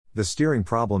The Steering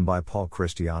Problem by Paul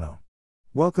Christiano.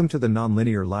 Welcome to the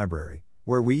Nonlinear Library,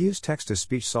 where we use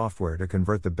text-to-speech software to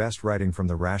convert the best writing from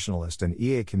the Rationalist and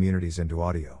EA communities into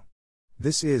audio.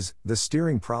 This is The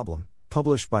Steering Problem,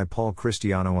 published by Paul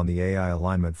Christiano on the AI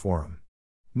Alignment Forum.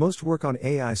 Most work on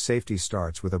AI safety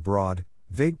starts with a broad,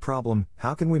 vague problem: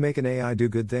 how can we make an AI do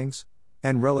good things?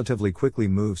 And relatively quickly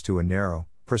moves to a narrow,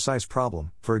 precise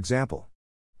problem, for example,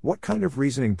 what kind of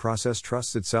reasoning process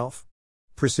trusts itself?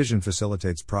 Precision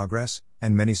facilitates progress,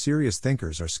 and many serious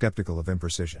thinkers are skeptical of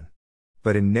imprecision.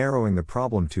 But in narrowing the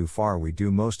problem too far, we do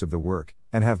most of the work,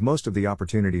 and have most of the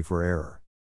opportunity for error.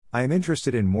 I am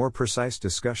interested in more precise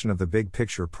discussion of the big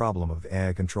picture problem of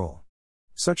AI control.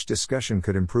 Such discussion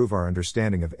could improve our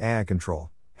understanding of AI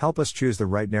control, help us choose the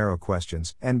right narrow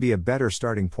questions, and be a better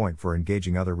starting point for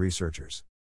engaging other researchers.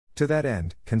 To that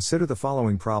end, consider the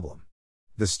following problem.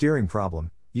 The steering problem.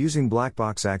 Using black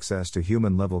box access to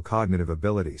human-level cognitive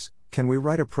abilities, can we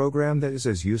write a program that is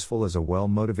as useful as a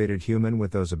well-motivated human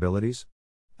with those abilities?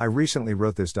 I recently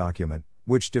wrote this document,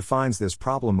 which defines this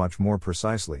problem much more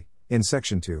precisely, in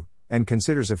Section 2, and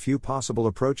considers a few possible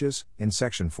approaches, in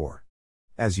Section 4.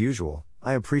 As usual,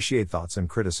 I appreciate thoughts and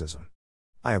criticism.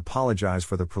 I apologize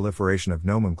for the proliferation of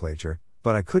nomenclature,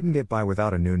 but I couldn't get by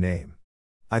without a new name.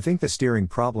 I think the steering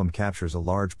problem captures a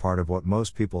large part of what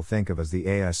most people think of as the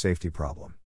AI safety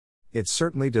problem. It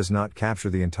certainly does not capture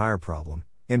the entire problem.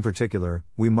 In particular,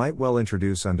 we might well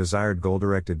introduce undesired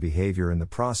goal-directed behavior in the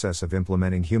process of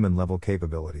implementing human-level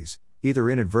capabilities, either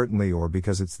inadvertently or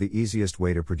because it's the easiest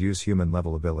way to produce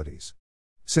human-level abilities.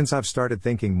 Since I've started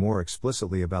thinking more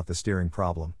explicitly about the steering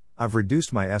problem, I've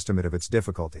reduced my estimate of its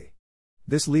difficulty.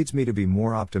 This leads me to be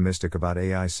more optimistic about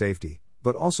AI safety,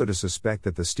 but also to suspect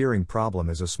that the steering problem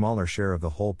is a smaller share of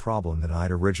the whole problem than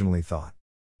I'd originally thought.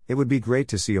 It would be great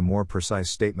to see a more precise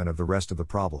statement of the rest of the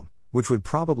problem, which would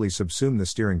probably subsume the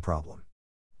steering problem.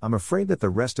 I'm afraid that the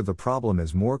rest of the problem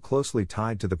is more closely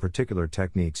tied to the particular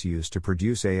techniques used to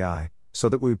produce AI, so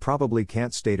that we probably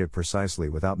can't state it precisely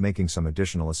without making some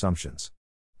additional assumptions.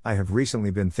 I have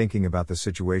recently been thinking about the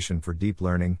situation for deep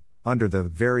learning, under the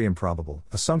very improbable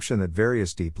assumption that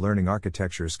various deep learning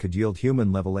architectures could yield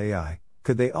human-level AI.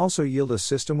 Could they also yield a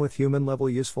system with human-level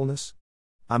usefulness?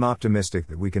 I'm optimistic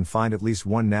that we can find at least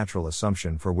one natural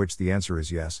assumption for which the answer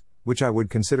is yes, which I would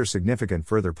consider significant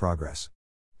further progress.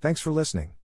 Thanks for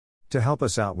listening. To help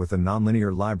us out with the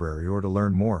Nonlinear Library or to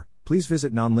learn more, please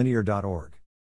visit nonlinear.org.